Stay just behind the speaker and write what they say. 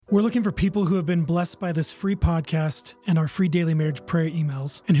We're looking for people who have been blessed by this free podcast and our free daily marriage prayer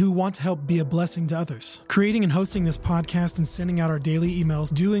emails and who want to help be a blessing to others. Creating and hosting this podcast and sending out our daily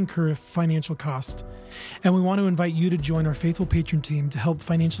emails do incur a financial cost, and we want to invite you to join our faithful patron team to help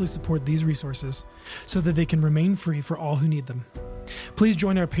financially support these resources so that they can remain free for all who need them. Please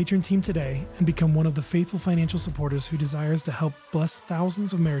join our patron team today and become one of the faithful financial supporters who desires to help bless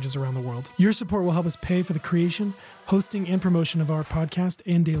thousands of marriages around the world. Your support will help us pay for the creation, hosting, and promotion of our podcast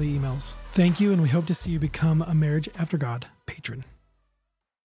and daily emails. Thank you, and we hope to see you become a Marriage After God patron.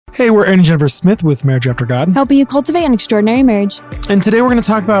 Hey, we're Aaron and Jennifer Smith with Marriage After God, helping you cultivate an extraordinary marriage. And today we're going to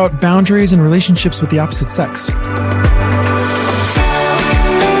talk about boundaries and relationships with the opposite sex.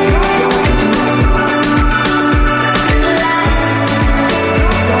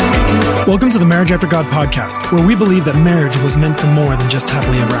 Welcome to the Marriage After God podcast, where we believe that marriage was meant for more than just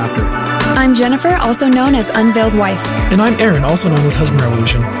happily ever after. I'm Jennifer, also known as Unveiled Wife. And I'm Aaron, also known as Husband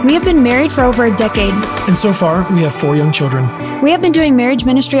Revolution. We have been married for over a decade. And so far, we have 4 young children. We have been doing marriage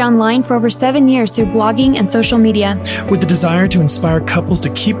ministry online for over 7 years through blogging and social media, with the desire to inspire couples to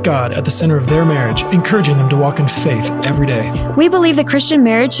keep God at the center of their marriage, encouraging them to walk in faith every day. We believe the Christian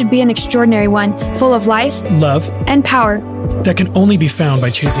marriage should be an extraordinary one, full of life, love, and power that can only be found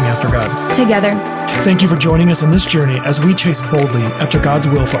by chasing after God. Together. Thank you for joining us in this journey as we chase boldly after God's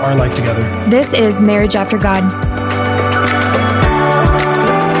will for our life together. This is Marriage After God.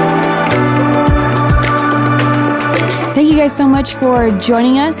 Thank you guys so much for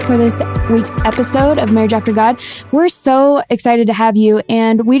joining us for this week's episode of Marriage After God. We're so excited to have you,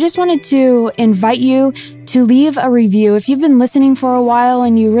 and we just wanted to invite you to leave a review. If you've been listening for a while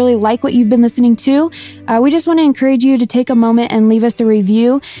and you really like what you've been listening to, we just want to encourage you to take a moment and leave us a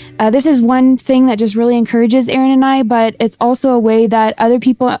review. This is one thing that just really encourages Aaron and I, but it's also a way that other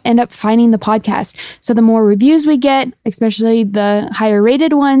people end up finding the podcast. So the more reviews we get, especially the higher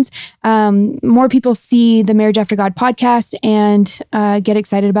rated ones, more people see the Marriage After God podcast and get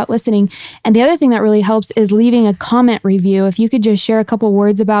excited about listening. And the other thing that really helps is leaving a comment review. If you could just share a couple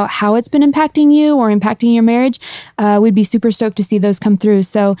words about how it's been impacting you or impacting your marriage, we'd be super stoked to see those come through.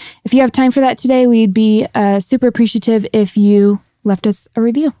 So if you have time for that today, we'd be super appreciative if you left us a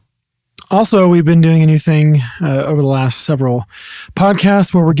review. Also, we've been doing a new thing over the last several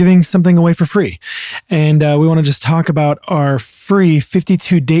podcasts where we're giving something away for free. And we want to just talk about our free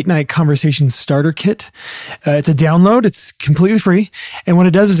 52 Date Night Conversation Starter Kit. It's a download. It's completely free. And what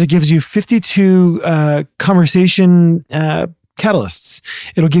it does is it gives you 52 conversation catalysts.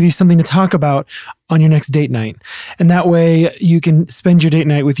 It'll give you something to talk about on your next date night. And that way you can spend your date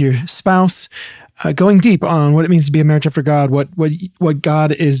night with your spouse, going deep on what it means to be a marriage after God, what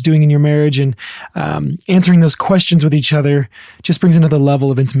God is doing in your marriage, and answering those questions with each other just brings another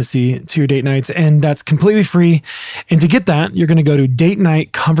level of intimacy to your date nights. And that's completely free. And to get that, you're going to go to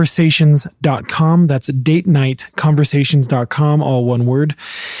datenightconversations.com. That's datenightconversations.com, all one word,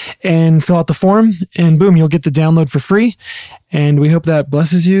 and fill out the form, and boom, you'll get the download for free. And we hope that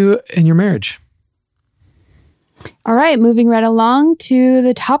blesses you in your marriage. All right, moving right along to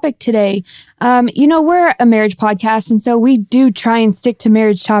the topic today. We're a marriage podcast, and so we do try and stick to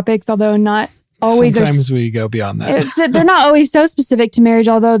marriage topics, although not always. Sometimes we go beyond that. They're not always so specific to marriage,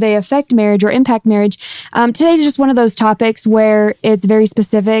 although they affect marriage or impact marriage. Today's just one of those topics where it's very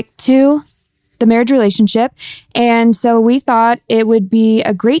specific to the marriage relationship. And so we thought it would be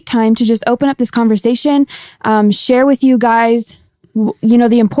a great time to just open up this conversation, share with you guys,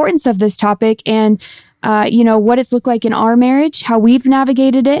 the importance of this topic and what it's looked like in our marriage, how we've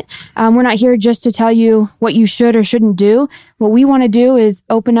navigated it. We're not here just to tell you what you should or shouldn't do. What we want to do is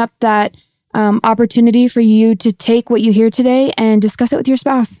open up that opportunity for you to take what you hear today and discuss it with your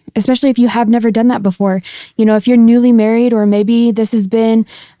spouse, especially if you have never done that before. If you're newly married, or maybe this has been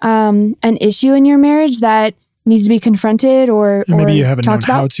an issue in your marriage that needs to be confronted or maybe you haven't known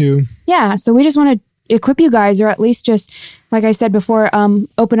how to. Yeah. So we just want to equip you guys, or at least just, like I said before,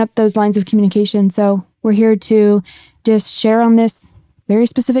 open up those lines of communication. So we're here to just share on this very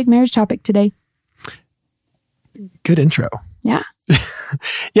specific marriage topic today. Good intro. Yeah.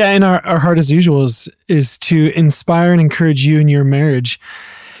 Yeah, and our heart as usual is to inspire and encourage you in your marriage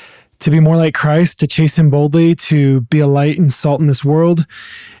to be more like Christ, to chase him boldly, to be a light and salt in this world.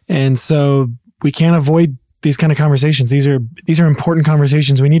 And so we can't avoid these kind of conversations. These are important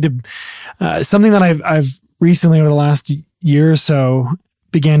conversations. We need to, something that I've recently over the last year or so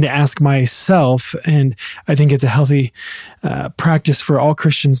began to ask myself, and I think it's a healthy practice for all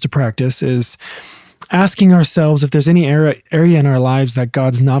Christians to practice, is asking ourselves if there's any area in our lives that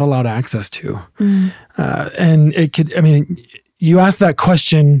God's not allowed access to. And it could, you ask that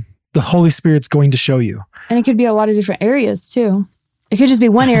question, the Holy Spirit's going to show you. And it could be a lot of different areas too. It could just be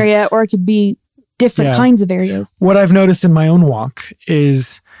one area, or it could be different kinds of areas. What I've noticed in my own walk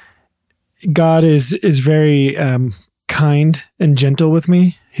is God is very kind and gentle with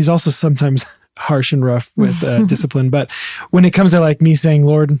me. He's also sometimes harsh and rough with discipline. But when it comes to like me saying,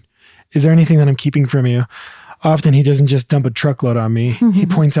 Lord, is there anything that I'm keeping from you? Often he doesn't just dump a truckload on me. He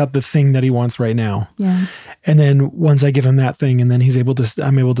points out the thing that he wants right now. Yeah. And then once I give him that thing, and then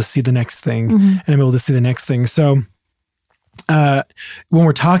I'm able to see the next thing, and I'm able to see the next thing. So when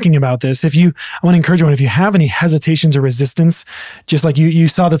we're talking about this, I want to encourage everyone, if you have any hesitations or resistance, just like you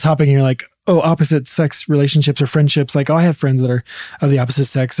saw the topic and you're like, oh, opposite sex relationships or friendships, like, oh, I have friends that are of the opposite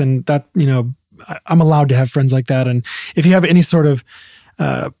sex, and that, I'm allowed to have friends like that. And if you have any sort of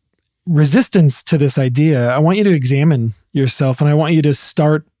resistance to this idea, I want you to examine yourself, and I want you to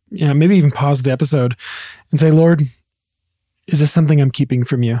start, maybe even pause the episode and say, Lord, is this something I'm keeping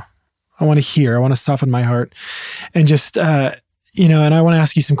from you? I want to hear, I want to soften my heart, and just, and I want to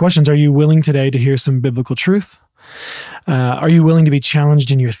ask you some questions. Are you willing today to hear some biblical truth? Are you willing to be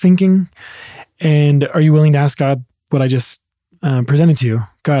challenged in your thinking? And are you willing to ask God what I just presented to you?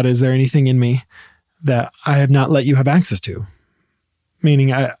 God, is there anything in me that I have not let you have access to?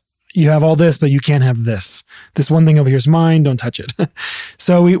 Meaning, you have all this, but you can't have this. This one thing over here is mine. Don't touch it.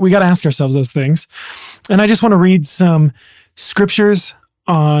 So we got to ask ourselves those things. And I just want to read some scriptures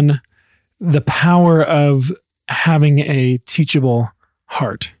on the power of having a teachable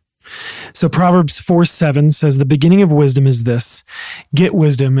heart. So Proverbs 4:7 says, the beginning of wisdom is this: get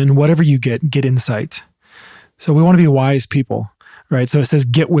wisdom, and whatever you get insight. So we want to be wise people. Right. So it says,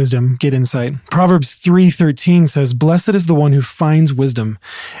 get wisdom, get insight. Proverbs 3:13 says, blessed is the one who finds wisdom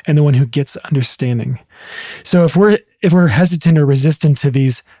and the one who gets understanding. So if we're hesitant or resistant to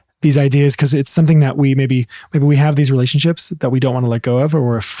these ideas, because it's something that maybe we have these relationships that we don't want to let go of, or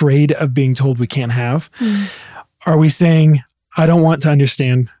we're afraid of being told we can't have. Are we saying, I don't want to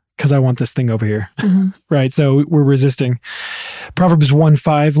understand because I want this thing over here? Right. So we're resisting. Proverbs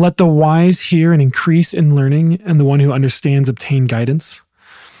 1:5, let the wise hear and increase in learning, and the one who understands obtain guidance.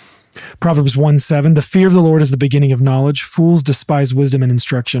 Proverbs 1:7, the fear of the Lord is the beginning of knowledge. Fools despise wisdom and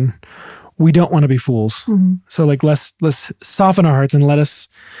instruction. We don't want to be fools. So let's soften our hearts and let us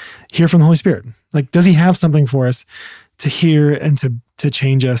hear from the Holy Spirit. Like, does he have something for us to hear and to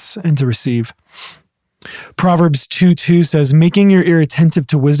change us and to receive? Proverbs 2:2 says, making your ear attentive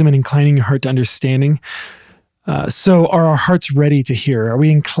to wisdom and inclining your heart to understanding. So are our hearts ready to hear? Are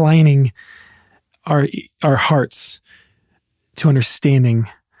we inclining our hearts to understanding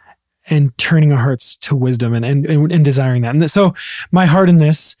and turning our hearts to wisdom and desiring that? And so my heart in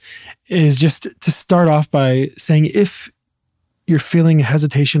this is just to start off by saying, if you're feeling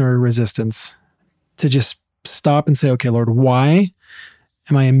hesitation or resistance, to just stop and say, okay, Lord, why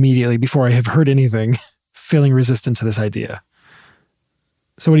am I immediately, before I have heard anything, feeling resistant to this idea?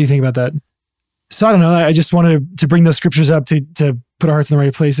 So what do you think about that? So I don't know. I just wanted to bring those scriptures up to put our hearts in the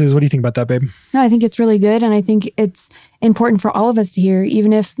right places. What do you think about that, babe? No, I think it's really good. And I think it's important for all of us to hear,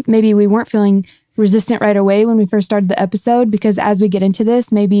 even if maybe we weren't feeling resistant right away when we first started the episode, because as we get into this,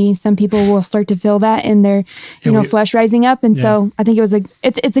 maybe some people will start to feel that in their, flesh rising up. And so I think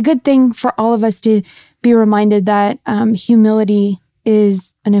it's a good thing for all of us to be reminded that humility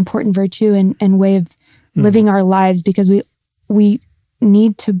is an important virtue and way of living our lives, because we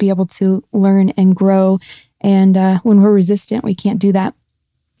need to be able to learn and grow. And when we're resistant, we can't do that.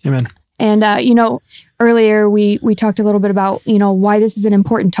 Amen. And, earlier we talked a little bit about, why this is an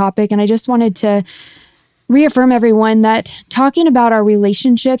important topic. And I just wanted to reaffirm everyone that talking about our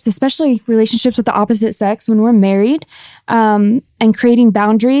relationships, especially relationships with the opposite sex when we're married, and creating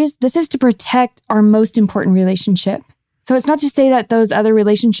boundaries, this is to protect our most important relationship. So it's not to say that those other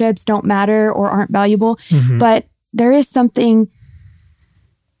relationships don't matter or aren't valuable, but there is something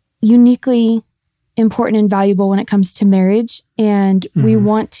uniquely important and valuable when it comes to marriage. And we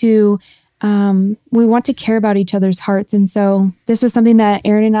want to care about each other's hearts. And so this was something that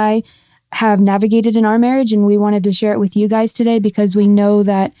Aaron and I have navigated in our marriage, and we wanted to share it with you guys today, because we know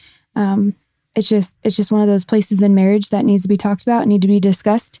that it's just one of those places in marriage that needs to be talked about, need to be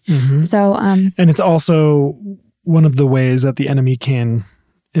discussed. So, and it's also one of the ways that the enemy can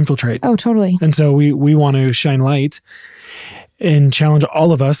infiltrate. Oh, totally. And so we want to shine light and challenge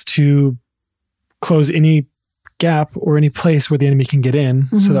all of us to close any gap or any place where the enemy can get in,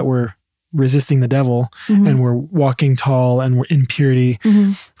 so that we're resisting the devil and we're walking tall and we're in purity,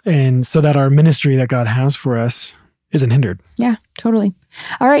 and so that our ministry that God has for us isn't hindered. Yeah, totally.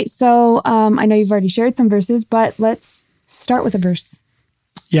 All right. So I know you've already shared some verses, but let's start with a verse.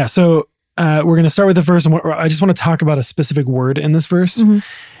 Yeah. So we're going to start with the verse. And I just want to talk about a specific word in this verse.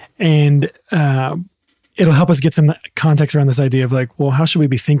 And it'll help us get some context around this idea of like, well, how should we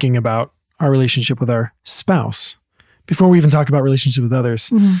be thinking about our relationship with our spouse before we even talk about relationship with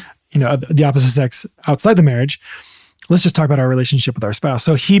others, the opposite sex outside the marriage. Let's just talk about our relationship with our spouse.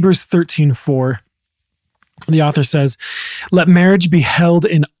 So Hebrews 13:4, the author says, "Let marriage be held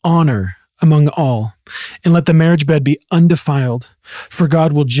in honor among all, and let the marriage bed be undefiled, for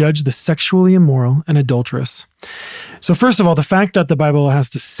God will judge the sexually immoral and adulterous." So first of all, the fact that the Bible has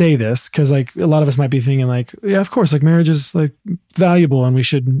to say this, because like a lot of us might be thinking like, yeah, of course, like marriage is like valuable and we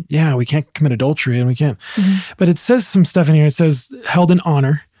can't commit adultery and we can't. But it says some stuff in here. It says held in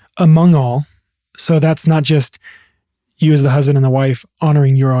honor among all. So that's not just you as the husband and the wife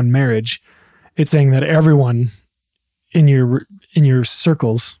honoring your own marriage. It's saying that everyone in your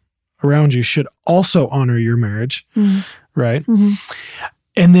circles around you should also honor your marriage, right?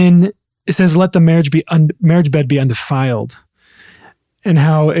 And then it says, "Let the marriage bed be undefiled," and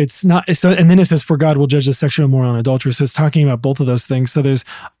how it's not. So, and then it says, "For God will judge the sexual immoral and adulterous." So it's talking about both of those things. So there's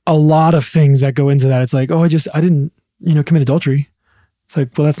a lot of things that go into that. It's like, oh, I didn't, commit adultery. It's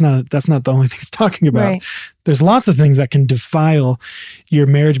like, well, that's not the only thing it's talking about. Right. There's lots of things that can defile your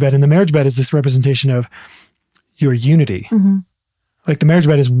marriage bed, and the marriage bed is this representation of your unity. Like the marriage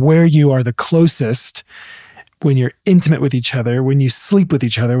bed is where you are the closest, when you're intimate with each other, when you sleep with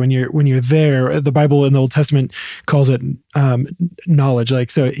each other, when you're there. The Bible in the Old Testament calls it knowledge. Like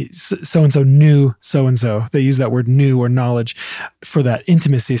so-and-so knew so-and-so. They use that word knew or knowledge for that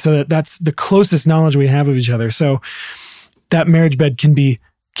intimacy. So that's the closest knowledge we have of each other. So that marriage bed can be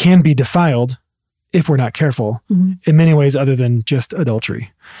defiled if we're not careful in many ways other than just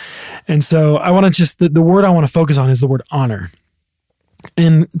adultery. And so I want to the word I want to focus on is the word honor.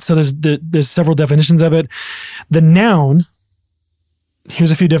 And so there's several definitions of it. The noun, here's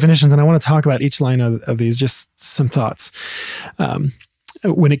a few definitions, and I want to talk about each line of these, just some thoughts.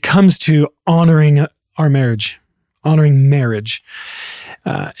 When it comes to honoring our marriage, honoring marriage,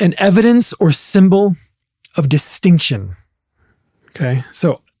 an evidence or symbol of distinction. Okay,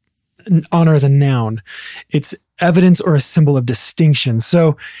 so honor as a noun, it's evidence or a symbol of distinction.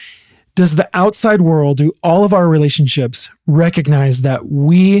 So does the outside world, do all of our relationships recognize that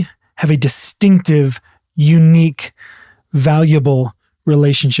we have a distinctive, unique, valuable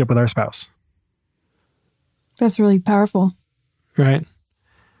relationship with our spouse? That's really powerful. Right?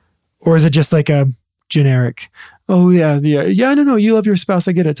 Or is it just like a generic, oh yeah, no, you love your spouse,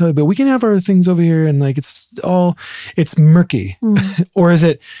 I get it totally, but we can have our things over here and like it's murky. Or is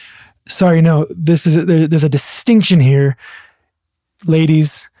it, sorry, no, there's a distinction here.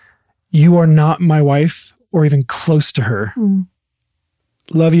 Ladies, you are not my wife or even close to her.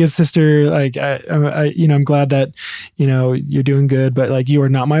 Love you as sister. Like, I'm glad that, you're doing good, but like, you are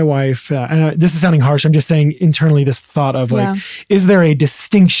not my wife. And this is sounding harsh. I'm just saying internally this thought of like, is there a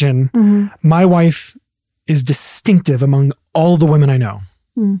distinction? My wife is distinctive among all the women I know.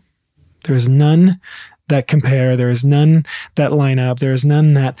 There is none that compare. There is none that line up. There is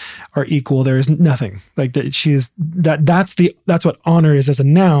none that are equal. There is nothing like that. She is that's what honor is as a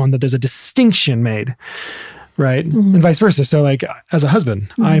noun, that there's a distinction made, right? And vice versa. So like as a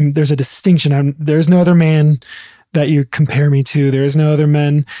husband, there's a distinction. There's no other man that you compare me to. There is no other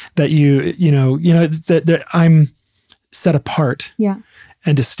men that that I'm set apart. Yeah.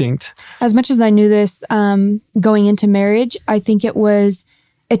 And distinct. As much as I knew this going into marriage, I think it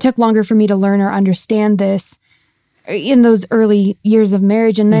took longer for me to learn or understand this in those early years of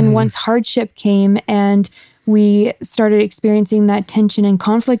marriage. And then once hardship came and we started experiencing that tension and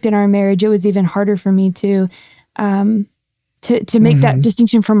conflict in our marriage, it was even harder for me to make that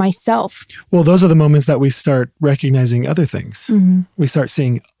distinction for myself. Well, those are the moments that we start recognizing other things. We start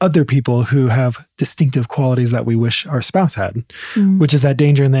seeing other people who have distinctive qualities that we wish our spouse had, which is that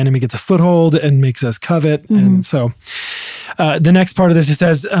danger, and the enemy gets a foothold and makes us covet. And so the next part of this, it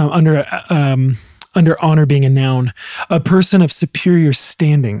says under honor being a noun, a person of superior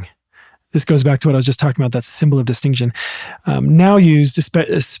standing. This goes back to what I was just talking about, that symbol of distinction. Now used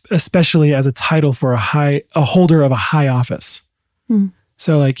especially as a title for a holder of a high office.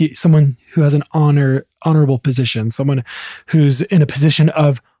 So like someone who has an honorable position, someone who's in a position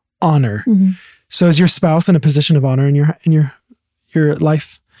of honor. So is your spouse in a position of honor in your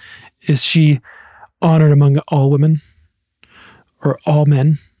life? Is she honored among all women or all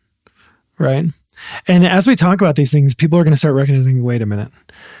men? Right? And as we talk about these things, people are going to start recognizing, wait a minute,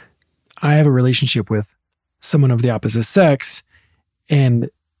 I have a relationship with someone of the opposite sex, and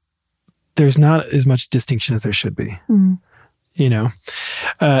there's not as much distinction as there should be.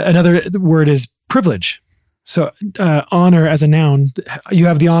 Another word is privilege. So honor as a noun, you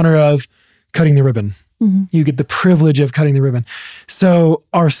have the honor of cutting the ribbon. You get the privilege of cutting the ribbon. So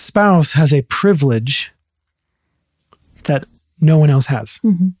our spouse has a privilege that no one else has.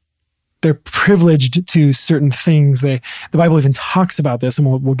 Mm-hmm. They're privileged to certain things. The Bible even talks about this,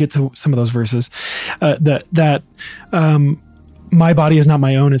 and we'll get to some of those verses. That my body is not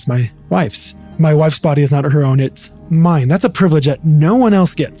my own; it's my wife's. My wife's body is not her own; it's mine. That's a privilege that no one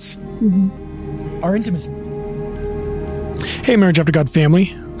else gets. Mm-hmm. Our intimacy. Hey, Marriage After God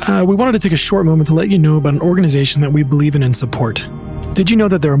family. We wanted to take a short moment to let you know about an organization that we believe in and support. Did you know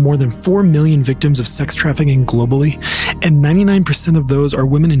that there are more than 4 million victims of sex trafficking globally, and 99% of those are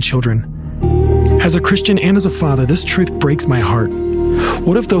women and children? As a Christian and as a father, this truth breaks my heart.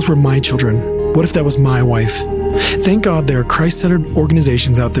 What if those were my children? What if that was my wife? Thank God there are Christ-centered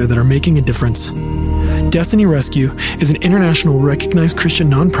organizations out there that are making a difference. Destiny Rescue is an international recognized Christian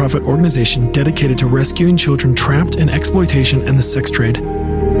nonprofit organization dedicated to rescuing children trapped in exploitation and the sex trade.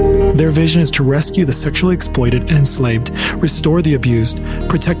 Their vision is to rescue the sexually exploited and enslaved, restore the abused,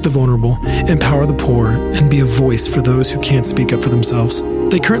 protect the vulnerable, empower the poor, and be a voice for those who can't speak up for themselves.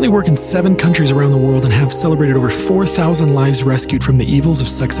 They currently work in 7 countries around the world and have celebrated over 4,000 lives rescued from the evils of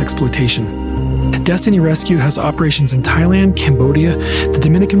sex exploitation. Destiny Rescue has operations in Thailand, Cambodia, the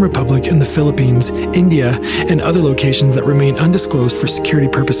Dominican Republic, and the Philippines, India, and other locations that remain undisclosed for security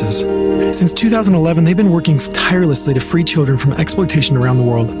purposes. Since 2011, they've been working tirelessly to free children from exploitation around the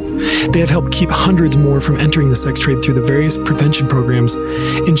world. They have helped keep hundreds more from entering the sex trade through the various prevention programs,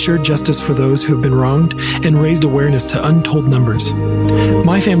 ensured justice for those who have been wronged, and raised awareness to untold numbers.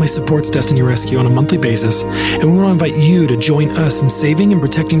 My family supports Destiny Rescue on a monthly basis, and we want to invite you to join us in saving and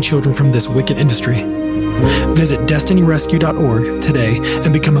protecting children from this wicked industry. Visit destinyrescue.org today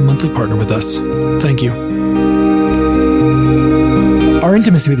and become a monthly partner with us. Thank you. Our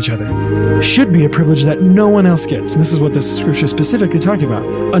intimacy with each other should be a privilege that no one else gets. And this is what this scripture is specifically talking about.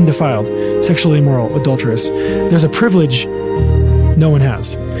 Undefiled, sexually immoral, adulterous. There's a privilege no one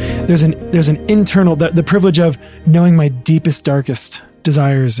has. There's an internal, the privilege of knowing my deepest, darkest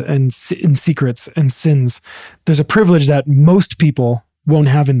desires and secrets and sins. There's a privilege that most people won't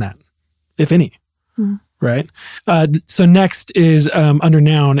have in that, if any. Right? So next is, under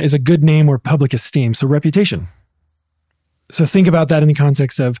noun, is a good name or public esteem. So reputation. So think about that in the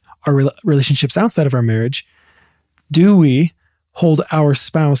context of our relationships outside of our marriage. Do we hold our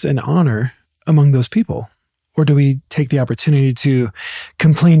spouse in honor among those people? Or do we take the opportunity to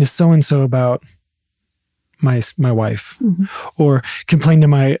complain to so-and-so about my wife? Mm-hmm. Or complain to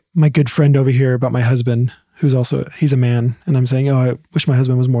my good friend over here about my husband, he's a man, and I'm saying, oh, I wish my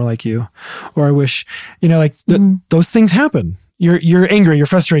husband was more like you. Or I wish, those things happen. You're angry, you're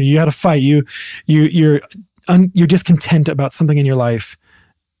frustrated, you had a fight, you're discontent about something in your life,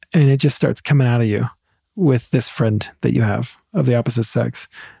 and it just starts coming out of you with this friend that you have of the opposite sex,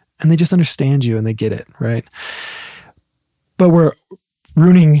 and they just understand you and they get it, right? But we're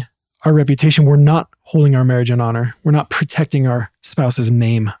ruining our reputation. We're not holding our marriage in honor. We're not protecting our spouse's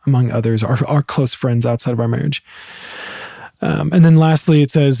name among others, our close friends outside of our marriage. And then lastly, it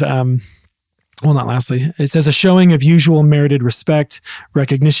says, it says a showing of usual merited respect,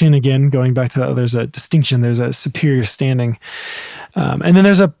 recognition. Again, going back to there's a distinction, there's a superior standing. And then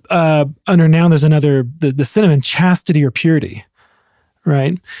there's under noun, there's another, the synonym, chastity or purity,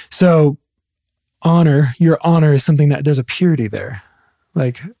 right? So your honor is something that there's a purity there,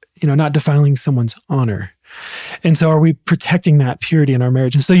 like, not defiling someone's honor. And so are we protecting that purity in our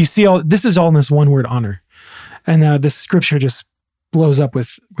marriage? And so you see this is all in this one word, honor. And this scripture just blows up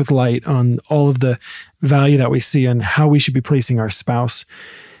with light on all of the value that we see and how we should be placing our spouse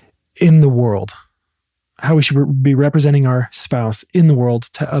in the world, how we should be representing our spouse in the world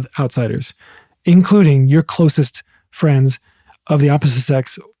to outsiders, including your closest friends of the opposite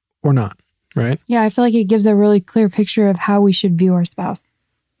sex or not, right? Yeah, I feel like it gives a really clear picture of how we should view our spouse.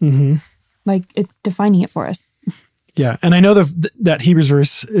 Mm-hmm. Like it's defining it for us. Yeah. And I know that Hebrews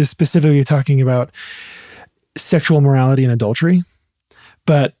verse is specifically talking about sexual morality and adultery,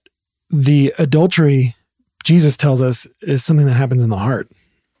 but the adultery, Jesus tells us, is something that happens in the heart.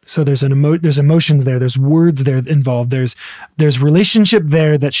 So there's there's emotions there, there's words there involved, there's relationship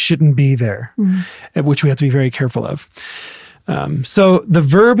there that shouldn't be there, which we have to be very careful of. So the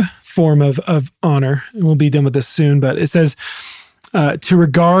verb form of honor, and we'll be done with this soon, but it says, to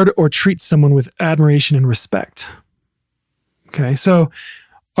regard or treat someone with admiration and respect. Okay, so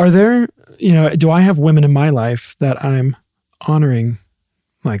are there, do I have women in my life that I'm honoring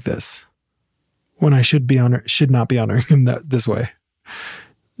like this when I should not be honoring them this way?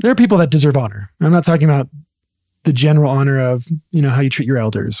 There are people that deserve honor. I'm not talking about the general honor of, how you treat your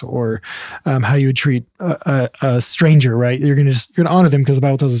elders or how you would treat a stranger, right? You're going to honor them because the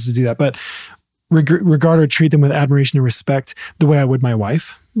Bible tells us to do that. But regard or treat them with admiration and respect the way I would my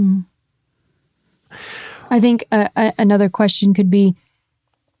wife. I think another question could be,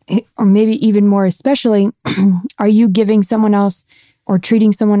 or maybe even more especially, are you giving someone else or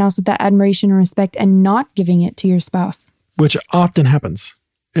treating someone else with that admiration or respect and not giving it to your spouse? Which often happens.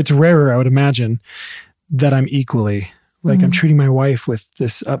 It's rarer, I would imagine, that I'm equally, like I'm treating my wife with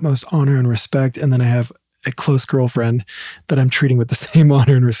this utmost honor and respect, and then I have a close girlfriend that I'm treating with the same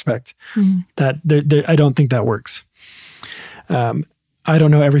honor and respect. That I don't think that works. I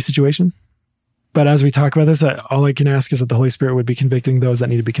don't know every situation, but as we talk about this, all I can ask is that the Holy Spirit would be convicting those that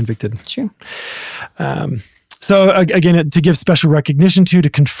need to be convicted. True. So again, to give special recognition to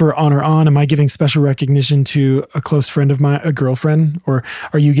confer honor on, am I giving special recognition to a close friend of mine, a girlfriend, or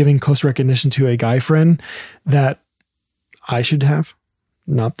are you giving close recognition to a guy friend that I should have,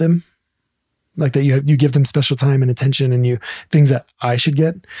 not them? Like that you give them special time and attention and things that I should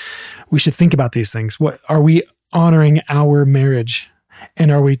get? We should think about these things. What are we honoring our marriage?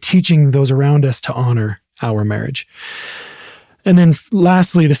 And are we teaching those around us to honor our marriage? And then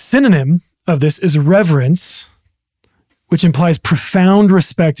lastly, the synonym of this is reverence, which implies profound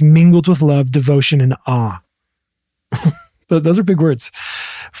respect mingled with love, devotion, and awe. Those are big words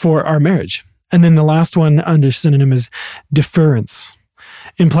for our marriage. And then the last one under synonym is deference.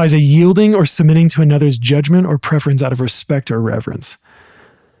 Implies a yielding or submitting to another's judgment or preference out of respect or reverence.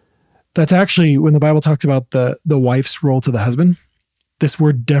 That's actually, when the Bible talks about the wife's role to the husband, this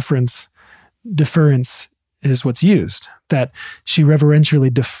word deference is what's used, that she reverentially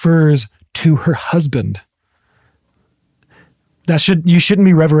defers to her husband. You shouldn't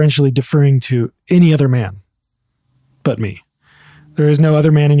be reverentially deferring to any other man but me. There is no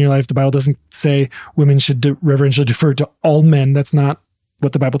other man in your life. The Bible doesn't say women should reverentially defer to all men. That's not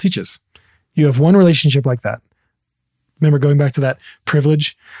what the Bible teaches. You have one relationship like that. Remember going back to that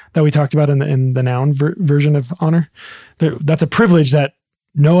privilege that we talked about in the noun version of honor? That's a privilege that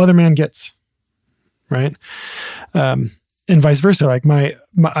no other man gets, right? And vice versa. Like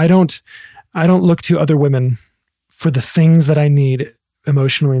I don't look to other women for the things that I need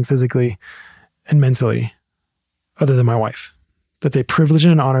emotionally and physically and mentally other than my wife. That's a privilege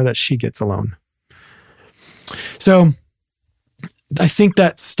and an honor that she gets alone. So I think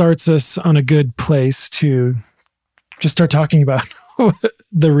that starts us on a good place to just start talking about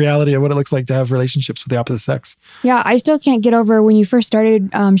the reality of what it looks like to have relationships with the opposite sex. Yeah, I still can't get over when you first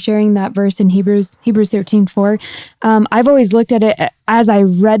started sharing that verse in Hebrews 13:4. I've always looked at it as I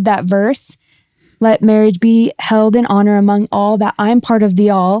read that verse. Let marriage be held in honor among all, that I'm part of the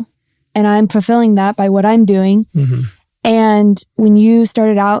all, and I'm fulfilling that by what I'm doing. Mm-hmm. And when you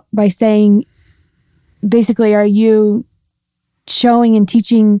started out by saying, basically, are you showing and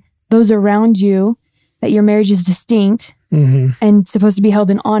teaching those around you that your marriage is distinct and supposed to be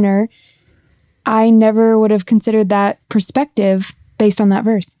held in honor? I never would have considered that perspective based on that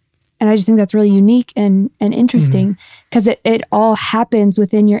verse. And I just think that's really unique and interesting because it all happens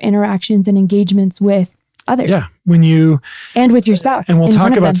within your interactions and engagements with others. Yeah. And with your spouse. And we'll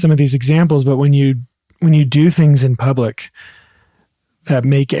talk about some of these examples, but when you do things in public that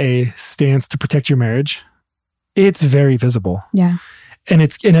make a stance to protect your marriage, it's very visible. Yeah. And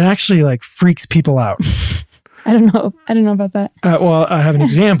it actually like freaks people out. I don't know about that. Well, I have an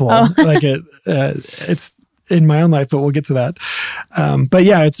example. Like it's in my own life, but we'll get to that. But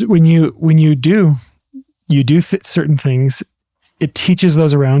yeah, it's when you do certain things, it teaches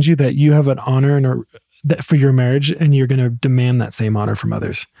those around you that you have an honor for your marriage, and you're going to demand that same honor from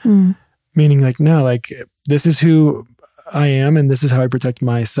others. Meaning like, no, like this is who I am, and this is how I protect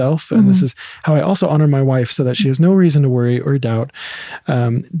myself, and this is how I also honor my wife, so that she has no reason to worry or doubt.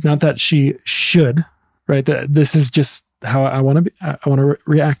 Not that she should, right? That this is just how I want to be. I want to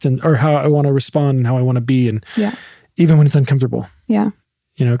react or how I want to respond and how I want to be, and even when it's uncomfortable. Yeah,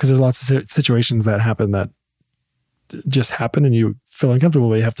 because there's lots of situations that happen that just happen, and you feel uncomfortable,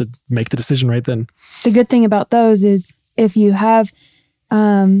 but you have to make the decision right then. The good thing about those is if you have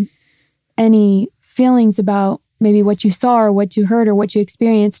any feelings about maybe what you saw or what you heard or what you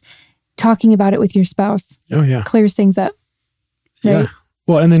experienced, talking about it with your spouse clears things up. Right? Yeah.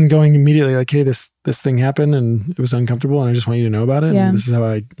 Well, and then going immediately like, hey, this thing happened and it was uncomfortable and I just want you to know about it. Yeah. And this is how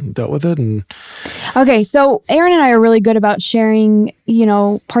I dealt with it. And okay. So Aaron and I are really good about sharing,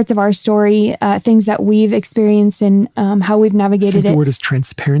 parts of our story, things that we've experienced and how we've navigated it. The word is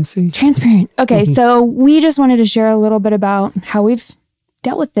transparency. Transparent. Okay. So we just wanted to share a little bit about how we've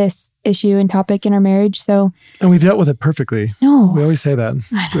dealt with this issue and topic in our marriage. And we've dealt with it perfectly. No. We always say that,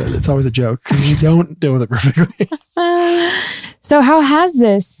 but it's always a joke because we don't deal with it perfectly. So how has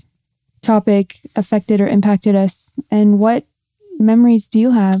this topic affected or impacted us, and what memories do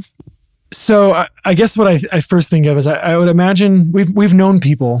you have? So I guess what I first think of is I would imagine we've known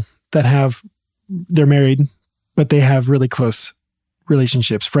people that have they're married, but they have really close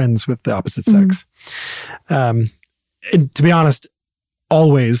relationships, friends with the opposite sex. And to be honest,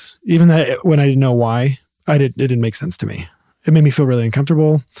 always, even that when I didn't know why, it didn't make sense to me. It made me feel really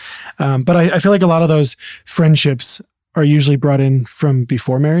uncomfortable. But I feel like a lot of those friendships are usually brought in from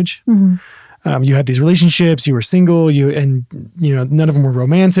before marriage. You had these relationships, you were single, and none of them were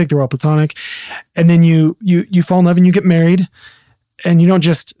romantic, they were all platonic. And then you fall in love and you get married, and you don't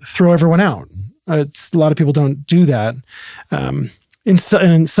just throw everyone out. A lot of people don't do that. In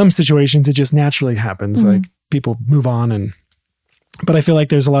some situations, it just naturally happens. Like people move on, but I feel like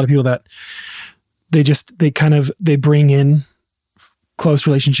there's a lot of people that they bring in close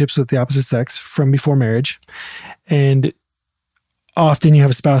relationships with the opposite sex from before marriage. And often you have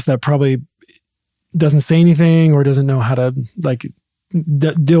a spouse that probably doesn't say anything or doesn't know how to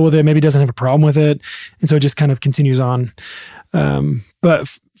deal with it, maybe doesn't have a problem with it. And so it just kind of continues on. But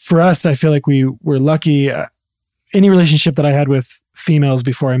for us, I feel like we were lucky. Any relationship that I had with females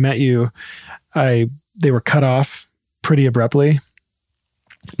before I met you, they were cut off pretty abruptly,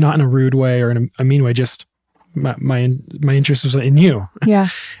 not in a rude way or in a mean way, just my interest was in you. Yeah.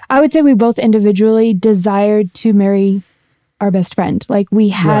 I would say we both individually desired to marry our best friend. Like we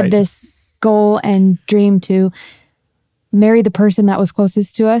had this goal and dream to marry the person that was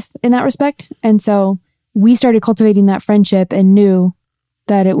closest to us in that respect. And so we started cultivating that friendship and knew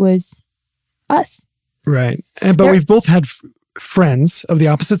that it was us. Right. But we've both had friends of the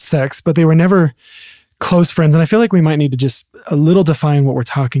opposite sex, but they were never close friends. And I feel like we might need to just a little define what we're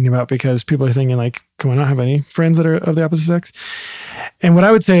talking about, because people are thinking like, can we not have any friends that are of the opposite sex? And what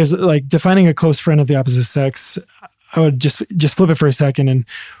I would say is like defining a close friend of the opposite sex, I would just flip it for a second. And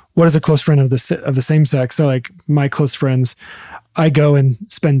what is a close friend of the same sex? So like my close friends, I go and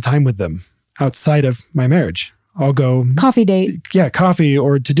spend time with them outside of my marriage. I'll go coffee date. Yeah, coffee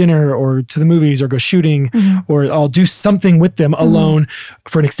or to dinner or to the movies or go shooting, or I'll do something with them alone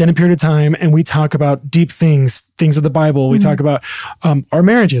for an extended period of time. And we talk about deep things of the Bible. We talk about our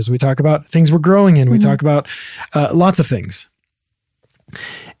marriages. We talk about things we're growing in. We talk about lots of things.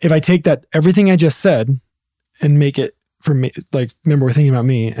 If I take that, everything I just said, and make it for me, like, remember we're thinking about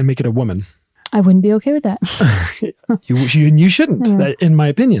me, and make it a woman. I wouldn't be okay with that. You shouldn't, in my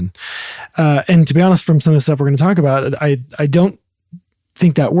opinion. And to be honest, from some of the stuff we're going to talk about, I don't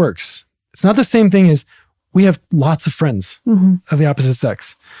think that works. It's not the same thing as we have lots of friends of the opposite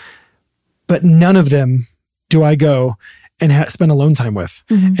sex, but none of them do I go and spend alone time with,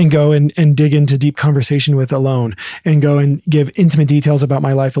 and go and dig into deep conversation with alone, and go and give intimate details about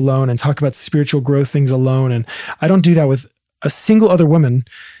my life alone, and talk about spiritual growth things alone. And I don't do that with a single other woman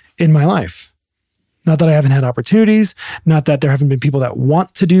in my life. Not that I haven't had opportunities, not that there haven't been people that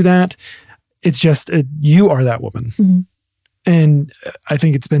want to do that. It's just you are that woman. And I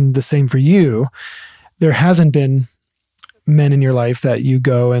think it's been the same for you. There hasn't been men in your life that you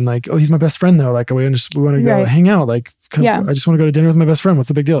go and like, oh, he's my best friend though. Like we want to go hang out. Like, I just want to go to dinner with my best friend. What's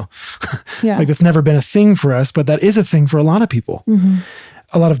the big deal? Like that's never been a thing for us, but that is a thing for a lot of people,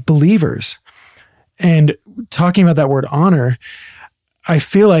 a lot of believers. And talking about that word honor, I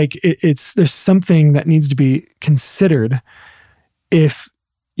feel like there's something that needs to be considered if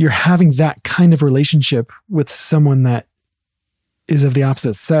you're having that kind of relationship with someone that is of the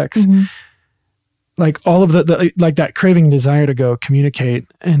opposite sex. Like all of the like that craving and desire to go communicate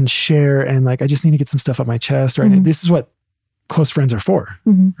and share, and like, I just need to get some stuff off my chest, right? This is what close friends are for,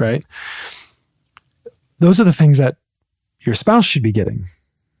 right? Those are the things that your spouse should be getting,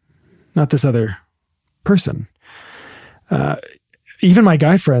 not this other person. Even my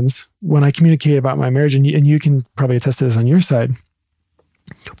guy friends, when I communicate about my marriage, and you can probably attest to this on your side,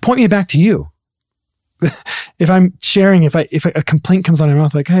 point me back to you. If I'm sharing, if a complaint comes out of my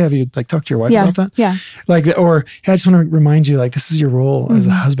mouth, like, hey, have you like talked to your wife about that? Yeah. Like, or hey, I just want to remind you, like, this is your role as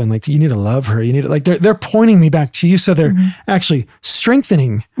a husband. Like, you need to love her. You need to, like, they're pointing me back to you. So they're actually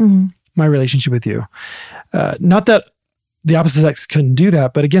strengthening my relationship with you. Not that the opposite sex couldn't do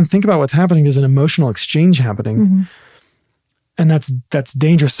that, but again, think about what's happening. There's an emotional exchange happening. And that's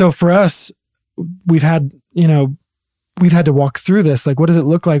dangerous. So for us, we've had to walk through this. Like, what does it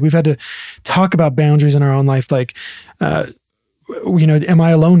look like? We've had to talk about boundaries in our own life. Like, am I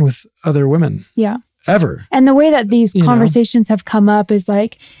alone with other women? Yeah. Ever? And the way that these conversations have come up is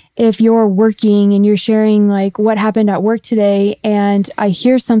like, if you're working and you're sharing like what happened at work today, and I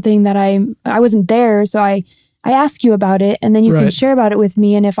hear something that I wasn't there, so I ask you about it, and then you can share about it with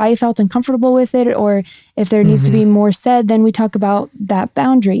me. And if I felt uncomfortable with it, or if there needs to be more said, then we talk about that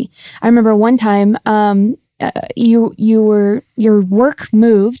boundary. I remember one time, your work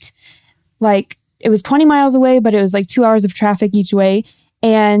moved, like it was 20 miles away, but it was like 2 hours of traffic each way.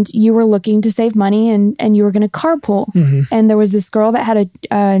 and you were looking to save money and you were going to carpool. And there was this girl that had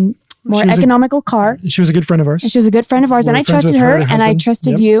a more economical car. She was a good friend of ours. And she was a good friend of ours. And I trusted her and I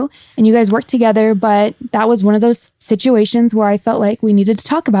trusted you, and you guys worked together. But that was one of those situations where I felt like we needed to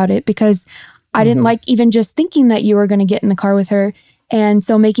talk about it, because I didn't like even just thinking that you were going to get in the car with her. And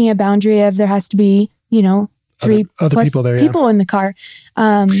so making a boundary of there has to be, you know, three other people there, people in the car.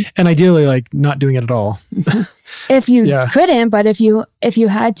 And ideally, like, not doing it at all. If you couldn't, but if you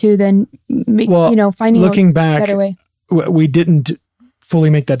had to, then, you know, finding looking a better way. We didn't fully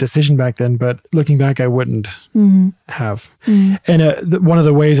make that decision back then, but looking back, I wouldn't have. And one of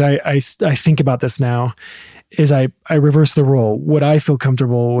the ways I think about this now is I reverse the role. Would I feel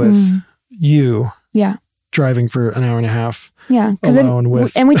comfortable with you driving for an hour and a half alone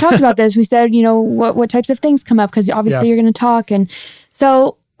with... And we talked about this. We said, you know, what types of things come up, because obviously you're going to talk. And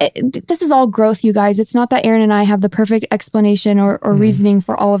so this is all growth, you guys. It's not that Aaron and I have the perfect explanation or reasoning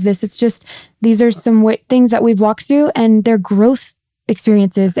for all of this. It's just, these are some things that we've walked through, and they're growth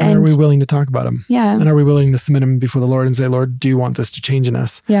experiences. And are we willing to talk about them? Yeah. And are we willing to submit them before the Lord and say, Lord, do you want this to change in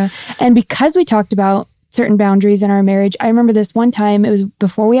us? Yeah. And because we talked about certain boundaries in our marriage, I remember this one time, it was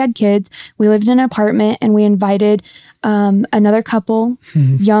before we had kids. We lived in an apartment, and we invited another couple,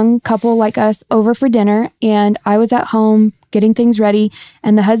 young couple like us, over for dinner. And I was at home getting things ready,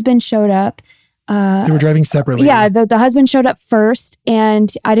 and the husband showed up. They were driving separately. Yeah, the husband showed up first, and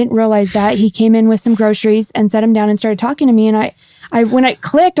I didn't realize that. He came in with some groceries and set him down and started talking to me. And I when it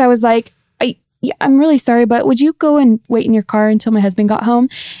clicked, I was like, I'm really sorry, but would you go and wait in your car until my husband got home?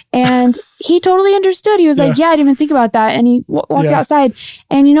 And he totally understood. He was like, I didn't even think about that. And he walked outside.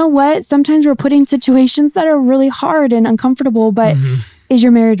 And you know what? Sometimes we're put in situations that are really hard and uncomfortable, but is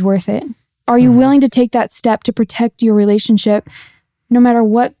your marriage worth it? Are you willing to take that step to protect your relationship no matter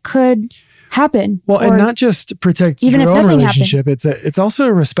what could happen? Well, and not just protect even your if own relationship. It's also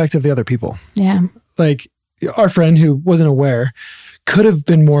a respect of the other people. Yeah. Like our friend who wasn't aware could have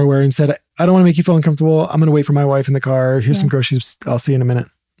been more aware and said, I don't want to make you feel uncomfortable. I'm going to wait for my wife in the car. Here's some groceries. I'll see you in a minute.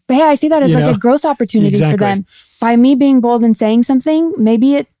 But hey, I see that as a growth opportunity for them. By me being bold and saying something,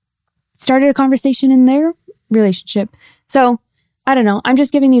 maybe it started a conversation in their relationship. So I don't know. I'm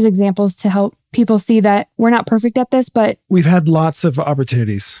just giving these examples to help people see that we're not perfect at this, but we've had lots of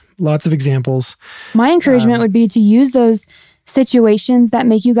opportunities, lots of examples. My encouragement would be to use those situations that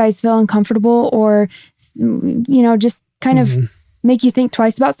make you guys feel uncomfortable, or, you know, just kind of make you think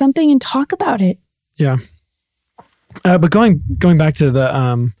twice about something and talk about it. Yeah. But going back to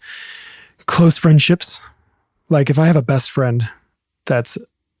the close friendships, like if I have a best friend that's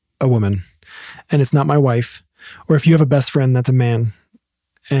a woman and it's not my wife, or if you have a best friend that's a man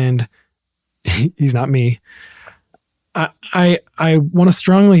and he's not me, I want to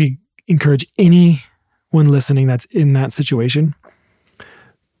strongly encourage anyone listening that's in that situation,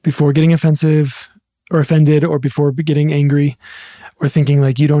 before getting offensive or offended, or before getting angry, or thinking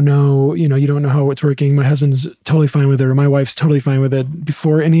like, you don't know how it's working. My husband's totally fine with it, or my wife's totally fine with it.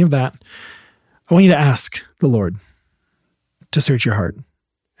 Before any of that, I want you to ask the Lord to search your heart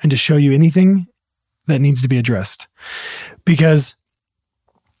and to show you anything that needs to be addressed. Because,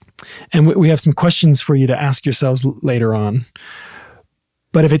 and we have some questions for you to ask yourselves later on.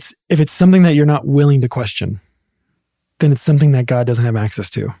 But if it's something that you're not willing to question, then it's something that God doesn't have access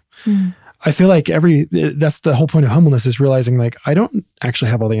to. I feel like that's the whole point of humbleness, is realizing like, I don't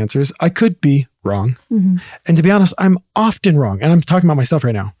actually have all the answers. I could be wrong. And to be honest, I'm often wrong. And I'm talking about myself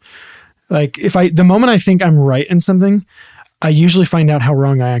right now. Like the moment I think I'm right in something, I usually find out how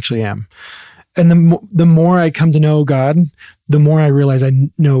wrong I actually am. And the more I come to know God, the more I realize I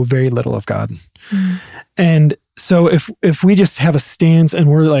know very little of God. And so if we just have a stance and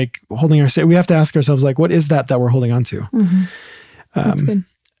we're like holding we have to ask ourselves, like, what is that we're holding on to? That's good.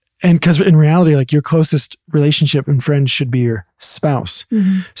 And because in reality, like, your closest relationship and friend should be your spouse.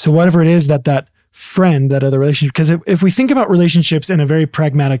 So whatever it is that friend, that other relationship, because if we think about relationships in a very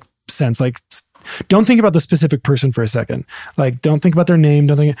pragmatic sense, like, don't think about the specific person for a second. Like, don't think about their name.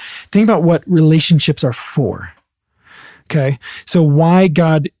 Think about what relationships are for. Okay. So why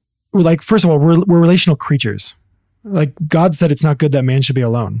God, like, first of all, we're relational creatures. Like, God said it's not good that man should be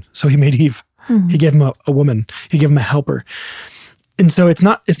alone. So he made Eve. He gave him a woman. He gave him a helper. And so it's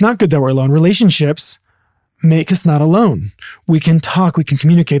not good that we're alone. Relationships make us not alone. We can talk, we can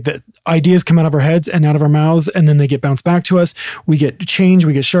communicate. That ideas come out of our heads and out of our mouths, and then they get bounced back to us. We get changed,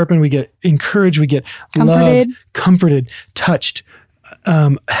 we get sharpened, we get encouraged, we get loved, comforted, touched,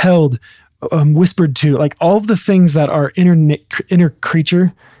 held, whispered to, like all of the things that our inner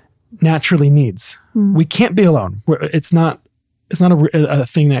creature naturally needs. We can't be alone. It's not a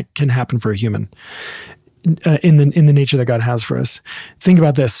thing that can happen for a human. in the nature that God has for us. Think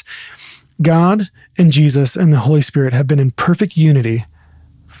about this. God and Jesus and the Holy Spirit have been in perfect unity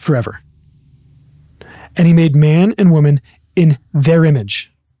forever. And he made man and woman in their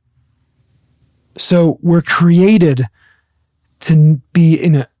image. So we're created to be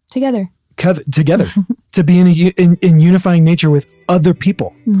together, to be in unifying nature with other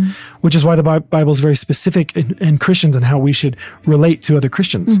people, which is why the Bible is very specific in Christians and how we should relate to other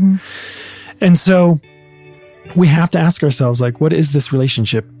Christians. And so we have to ask ourselves, like, what is this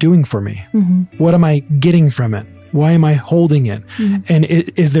relationship doing for me? What am I getting from it? Why am I holding it? And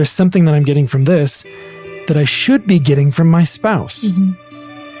is there something that I'm getting from this that I should be getting from my spouse?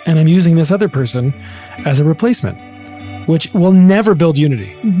 And I'm using this other person as a replacement, which will never build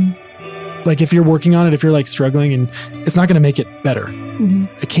unity. Like if you're working on it, if you're like struggling, and it's not going to make it better.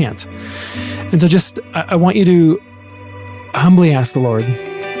 It can't. And so just, I want you to humbly ask the Lord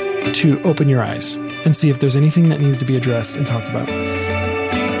to open your eyes and see if there's anything that needs to be addressed and talked about.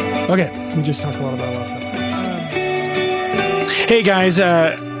 Okay, we just talked a lot about a lot of stuff. Hey guys,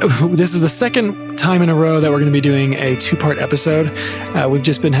 this is the second time in a row that we're going to be doing a 2-part episode. We've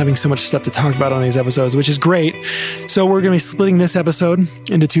just been having so much stuff to talk about on these episodes, which is great. So we're going to be splitting this episode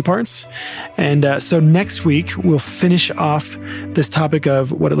into 2 parts. And so next week, we'll finish off this topic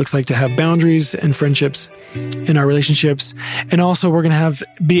of what it looks like to have boundaries and friendships in our relationships. And also we're going to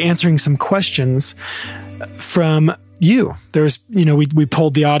be answering some questions from you. There's, we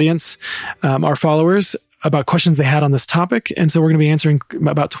polled the audience, our followers, about questions they had on this topic. And so we're going to be answering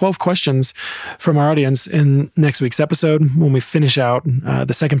about 12 questions from our audience in next week's episode when we finish out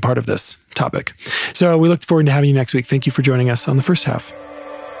the second part of this topic. So we look forward to having you next week. Thank you for joining us on the first half.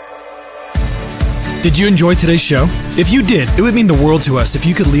 Did you enjoy today's show? If you did, it would mean the world to us if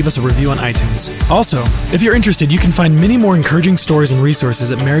you could leave us a review on iTunes. Also, if you're interested, you can find many more encouraging stories and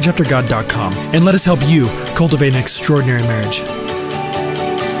resources at marriageaftergod.com, and let us help you cultivate an extraordinary marriage.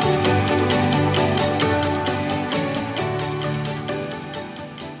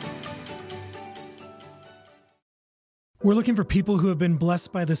 We're looking for people who have been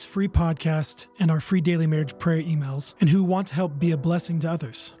blessed by this free podcast and our free daily marriage prayer emails, and who want to help be a blessing to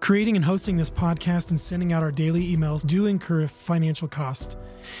others. Creating and hosting this podcast and sending out our daily emails do incur a financial cost,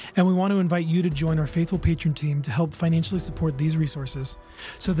 and we want to invite you to join our faithful patron team to help financially support these resources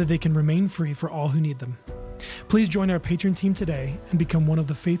so that they can remain free for all who need them. Please join our patron team today and become one of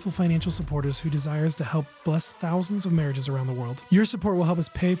the faithful financial supporters who desires to help bless thousands of marriages around the world. Your support will help us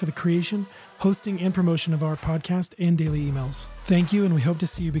pay for the creation, hosting, and promotion of our podcast and daily emails. Thank you, and we hope to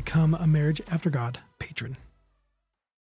see you become a Marriage After God patron.